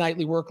Lowry's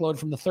nightly workload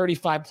from the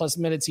 35-plus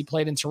minutes he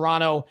played in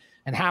Toronto,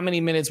 and how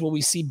many minutes will we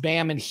see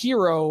Bam and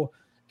Hero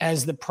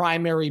as the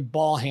primary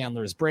ball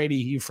handlers? Brady,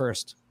 you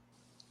first.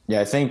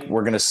 Yeah, I think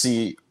we're going to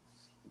see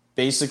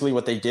basically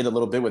what they did a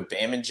little bit with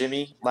Bam and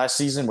Jimmy last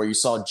season, where you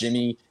saw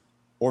Jimmy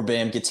or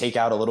Bam get take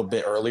out a little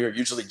bit earlier,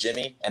 usually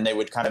Jimmy, and they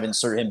would kind of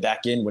insert him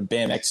back in when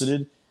Bam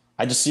exited.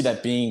 I just see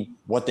that being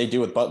what they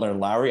do with Butler and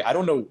Lowry. I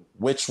don't know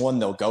which one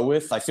they'll go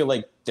with. I feel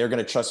like they're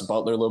going to trust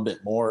Butler a little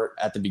bit more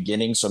at the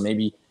beginning, so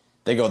maybe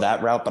they go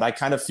that route. But I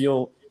kind of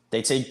feel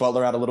they take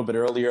Butler out a little bit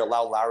earlier,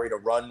 allow Lowry to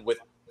run with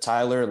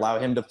Tyler, allow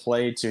him to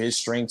play to his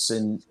strengths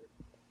and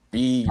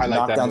be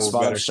knockdown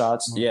spot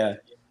shots. Yeah,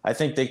 I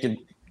think they could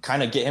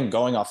kind of get him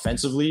going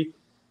offensively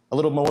a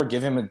little more,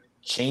 give him a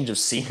change of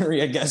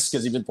scenery, I guess,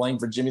 because he's been playing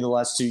for Jimmy the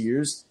last 2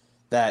 years.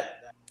 That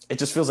it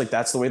just feels like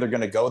that's the way they're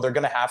going to go. They're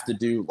going to have to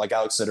do, like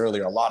Alex said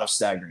earlier, a lot of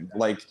staggering.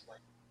 Like,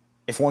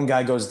 if one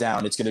guy goes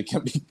down, it's going to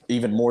be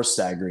even more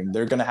staggering.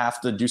 They're going to have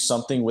to do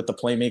something with the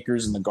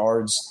playmakers and the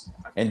guards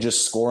and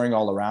just scoring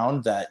all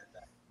around that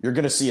you're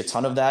going to see a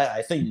ton of that.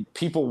 I think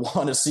people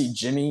want to see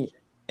Jimmy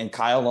and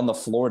Kyle on the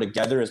floor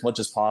together as much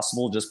as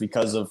possible just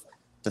because of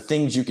the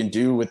things you can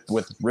do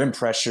with rim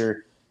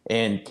pressure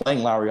and playing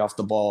Lowry off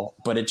the ball.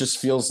 But it just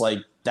feels like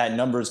that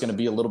number is going to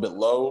be a little bit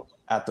low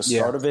at the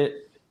start of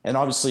it. And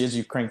obviously, as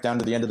you crank down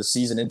to the end of the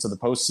season into the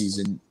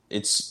postseason,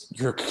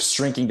 you're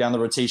shrinking down the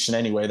rotation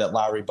anyway. That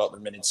Lowry Butler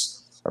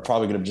minutes are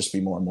probably going to just be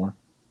more and more.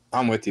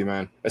 I'm with you,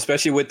 man.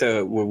 Especially with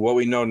what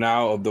we know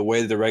now of the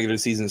way the regular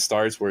season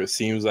starts, where it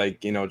seems like,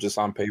 just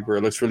on paper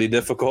it looks really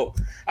difficult.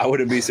 I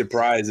wouldn't be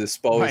surprised if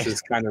Spo is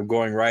just kind of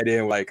going right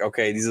in, like,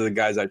 okay, these are the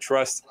guys I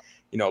trust.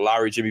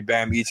 Lowry, Jimmy,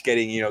 Bam, each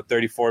getting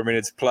 34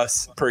 minutes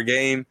plus per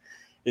game.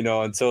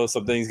 Until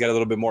some things get a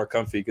little bit more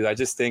comfy. Because I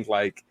just think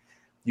like,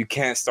 you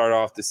can't start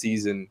off the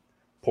season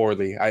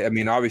poorly. I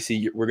mean,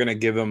 obviously, we're going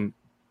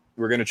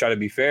to try to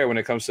be fair when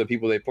it comes to the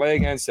people they play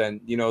against. And,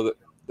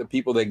 the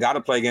people they got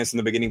to play against in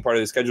the beginning part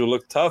of the schedule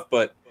look tough.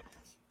 But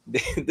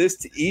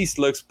this East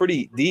looks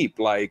pretty deep.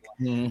 Like,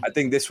 I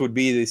think this would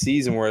be the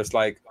season where it's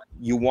like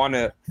you want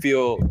to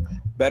feel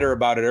better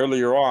about it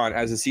earlier on.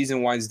 As the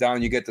season winds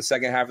down, you get the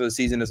second half of the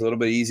season is a little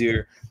bit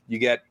easier. You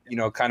get,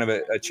 kind of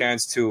a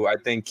chance to, I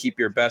think, keep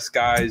your best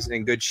guys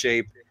in good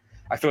shape.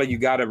 I feel like you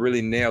got to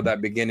really nail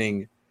that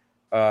beginning,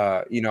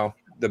 the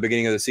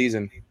beginning of the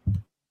season.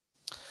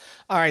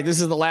 All right,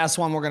 this is the last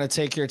one we're going to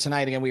take here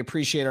tonight. Again, we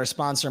appreciate our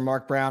sponsor,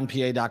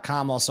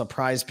 MarkBrownPA.com, also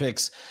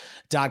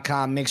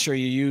PrizePicks.com. Make sure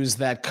you use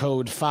that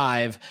code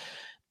 5.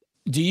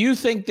 Do you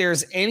think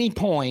there's any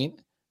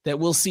point that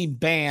we'll see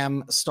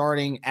Bam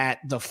starting at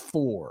the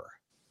 4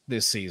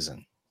 this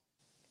season?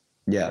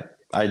 Yeah,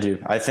 I do.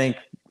 I think,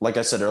 like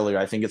I said earlier,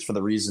 I think it's for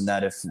the reason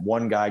that if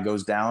one guy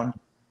goes down,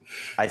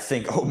 I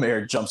think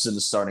Omer jumps in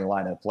the starting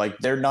lineup. Like,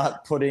 they're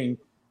not putting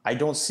 – I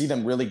don't see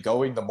them really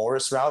going the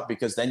Morris route,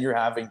 because then you're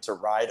having to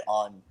ride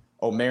on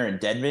Omer and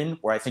Dedmon,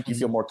 where I think you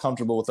feel more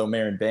comfortable with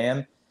Omer and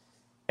Bam.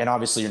 And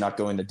obviously you're not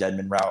going the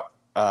Dedmon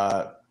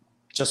route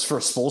just for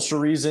Spoelstra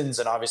reasons.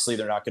 And obviously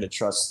they're not going to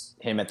trust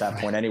him at that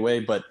point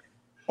anyway. But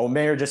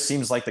Omer just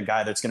seems like the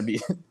guy that's going to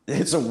be –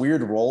 it's a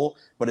weird role,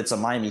 but it's a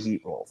Miami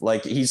Heat role.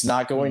 Like, he's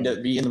not going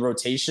to be in the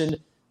rotation,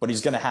 but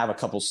he's going to have a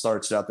couple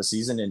starts throughout the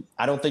season. And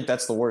I don't think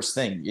that's the worst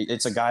thing.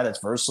 It's a guy that's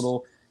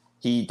versatile.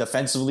 He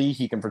defensively,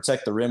 he can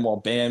protect the rim while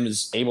Bam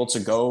is able to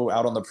go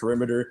out on the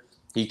perimeter.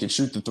 He can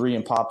shoot the 3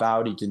 and pop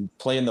out. He can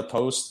play in the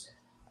post.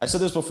 I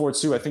said this before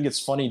too. I think it's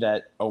funny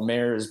that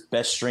Omer's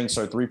best strengths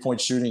are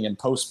 3-point shooting and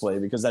post play,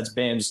 because that's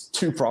Bam's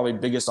 2 probably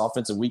biggest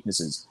offensive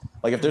weaknesses.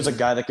 Like, if there's a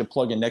guy that could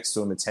plug in next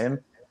to him, it's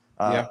him.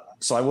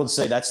 So I would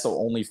say that's the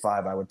only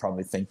 5 I would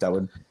probably think that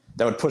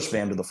would push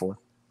Bam to the 4.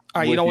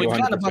 All right, we've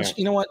got a bunch.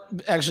 You know what?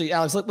 Actually,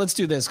 Alex, let's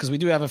do this, because we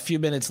do have a few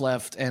minutes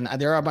left, and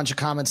there are a bunch of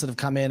comments that have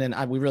come in,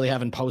 and we really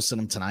haven't posted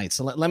them tonight.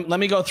 So let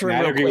me go through.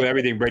 I agree with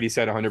everything Brady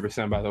said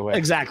 100%, by the way.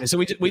 Exactly. So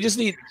we just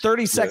need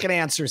 30-second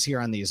answers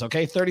here on these,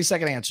 okay?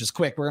 30-second answers.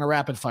 Quick. We're going to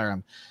rapid fire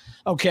them.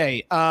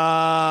 Okay.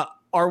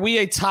 Are we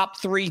a top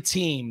 3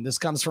 team? This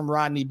comes from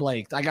Rodney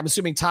Blake. I'm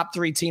assuming top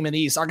 3 team in the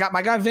East.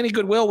 My guy Vinny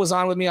Goodwill was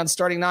on with me on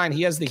Starting 9.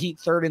 He has the Heat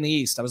 3rd in the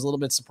East. I was a little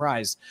bit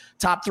surprised.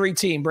 Top 3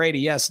 team, Brady,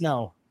 yes,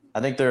 no? I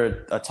think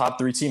they're a top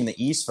 3 team in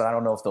the East, but I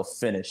don't know if they'll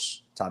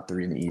finish top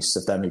 3 in the East,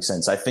 if that makes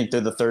sense. I think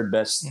they're the 3rd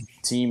best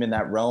team in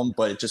that realm,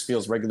 but it just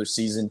feels regular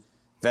season,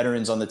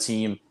 veterans on the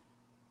team.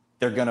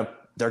 They're going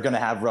to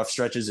have rough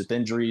stretches with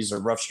injuries or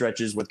rough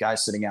stretches with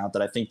guys sitting out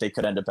that I think they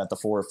could end up at the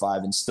 4 or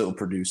 5 and still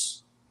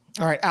produce.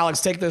 All right,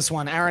 Alex, take this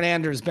one. Aaron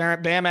Andrews,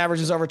 Bam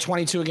averages over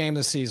 22 a game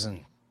this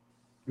season.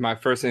 My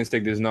first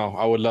instinct is no.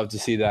 I would love to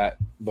see that,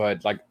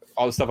 but like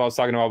all the stuff I was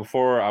talking about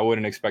before, I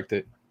wouldn't expect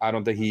it. I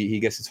don't think he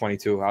gets to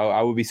 22.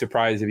 I would be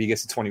surprised if he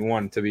gets to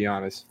 21, to be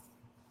honest.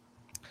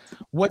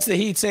 What's the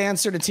Heat's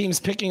answer to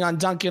teams picking on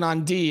Duncan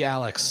on D,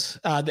 Alex?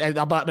 But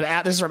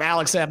this is from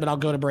Alex Ebb, but I'll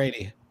go to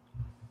Brady.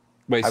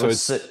 Wait, so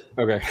it's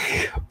okay.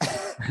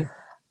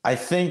 I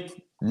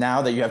think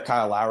now that you have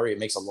Kyle Lowry, it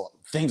makes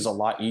things a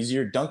lot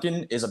easier.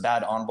 Duncan is a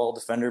bad on-ball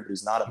defender, but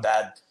he's not a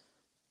bad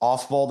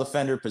off-ball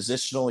defender.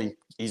 Positional,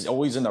 he's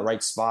always in the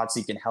right spots.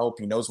 He can help.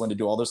 He knows when to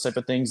do all those type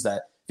of things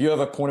that if you have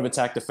a point of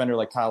attack defender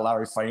like Kyle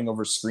Lowry fighting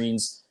over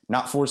screens,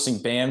 not forcing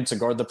Bam to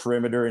guard the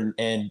perimeter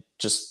and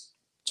just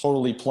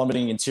totally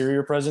plummeting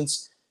interior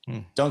presence,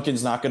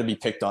 Duncan's not going to be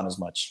picked on as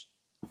much.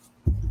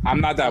 I'm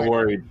not that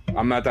worried.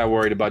 I'm not that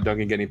worried about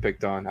Duncan getting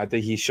picked on. I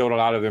think he showed a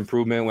lot of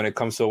improvement when it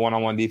comes to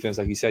one-on-one defense.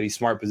 Like you said, he's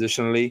smart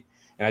positionally,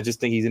 and I just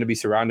think he's going to be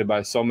surrounded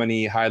by so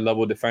many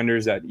high-level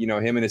defenders that,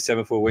 him and his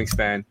 7-foot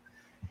wingspan,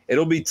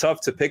 it'll be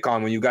tough to pick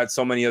on when you've got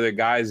so many other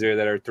guys there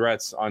that are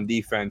threats on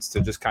defense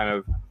to just kind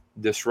of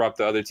disrupt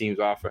the other team's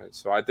offense.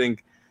 So I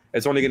think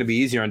it's only going to be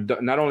easier on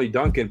not only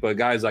Duncan, but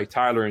guys like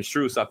Tyler and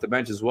Strus off the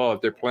bench as well.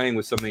 If they're playing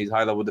with some of these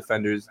high-level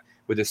defenders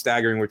with the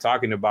staggering we're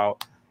talking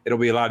about, it'll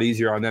be a lot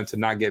easier on them to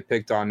not get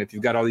picked on if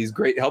you've got all these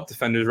great help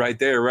defenders right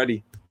there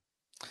ready.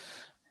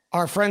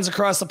 Our friends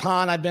across the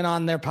pond, I've been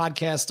on their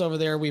podcast over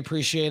there. We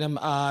appreciate them.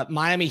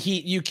 Miami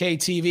Heat UK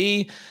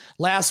TV.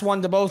 Last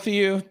one to both of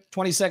you,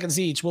 20 seconds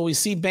each. Will we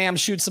see Bam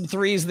shoot some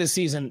threes this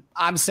season?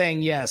 I'm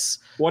saying yes.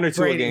 1 or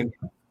 2 a game.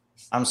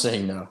 I'm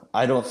saying no.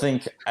 I don't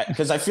think –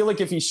 because I feel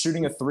like if he's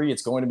shooting a 3,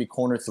 it's going to be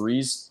corner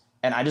threes,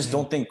 and I just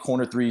don't think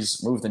corner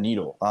threes move the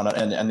needle on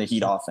the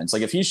Heat offense.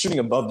 Like if he's shooting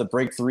above the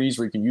break threes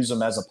where you can use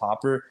them as a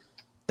popper,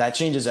 that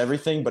changes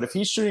everything. But if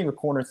he's shooting a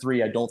corner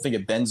 3, I don't think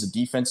it bends the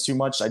defense too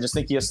much. I just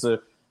think he has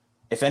to,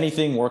 if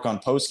anything, work on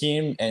post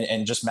game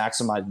and just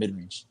maximize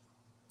mid-range.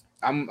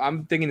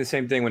 I'm thinking the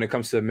same thing when it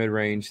comes to the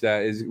mid-range.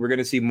 That is, we're going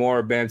to see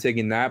more Bam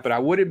taking that, but I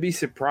wouldn't be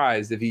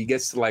surprised if he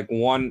gets to like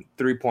 1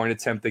 3-point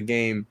attempt a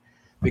game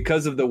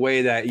because of the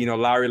way that,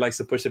 Lowry likes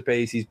to push the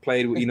pace. He's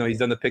played, he's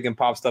done the pick and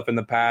pop stuff in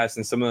the past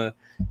and some of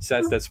the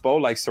sets that Spo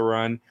likes to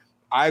run.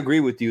 I agree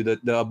with you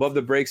that the above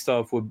the break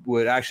stuff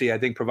would actually, I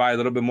think, provide a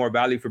little bit more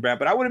value for Bam.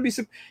 But I wouldn't be,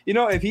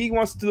 if he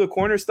wants to do the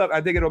corner stuff,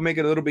 I think it'll make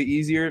it a little bit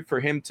easier for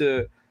him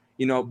to,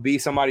 be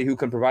somebody who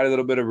can provide a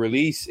little bit of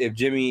release if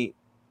Jimmy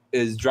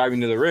is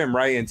driving to the rim,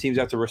 right? And teams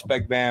have to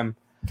respect Bam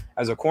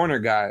as a corner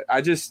guy.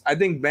 I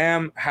think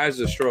Bam has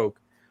the stroke.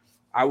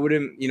 I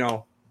wouldn't,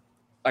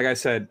 like I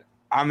said,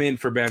 I'm in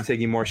for Bam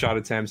taking more shot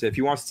attempts. If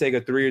he wants to take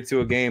a 3 or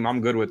 2 a game, I'm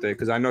good with it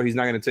because I know he's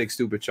not going to take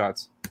stupid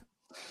shots.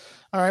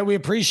 All right, we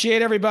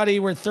appreciate everybody.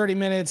 We're 30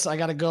 minutes. I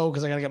got to go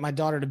because I got to get my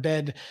daughter to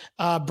bed.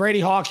 Brady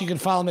Hawk, you can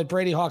follow him at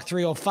Brady Hawk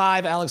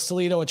 305. Alex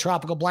Toledo, A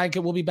Tropical Blanket.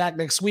 We'll be back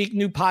next week.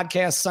 New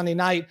podcast Sunday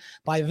night.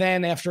 By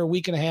then, after a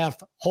week and a half,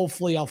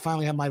 hopefully I'll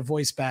finally have my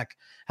voice back.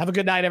 Have a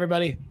good night,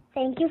 everybody.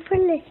 Thank you for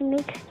listening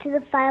to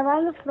the 5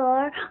 on the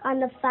Floor on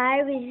the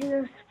 5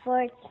 Regional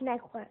Sports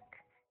Network.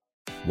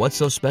 What's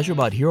so special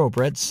about Hero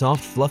Bread's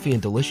soft, fluffy,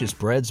 and delicious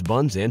breads,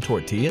 buns, and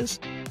tortillas?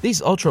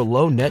 These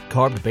ultra-low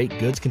net-carb baked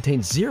goods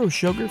contain 0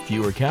 sugar,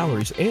 fewer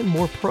calories, and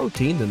more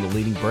protein than the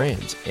leading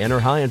brands, and are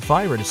high in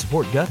fiber to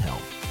support gut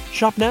health.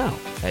 Shop now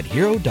at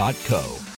Hero.co.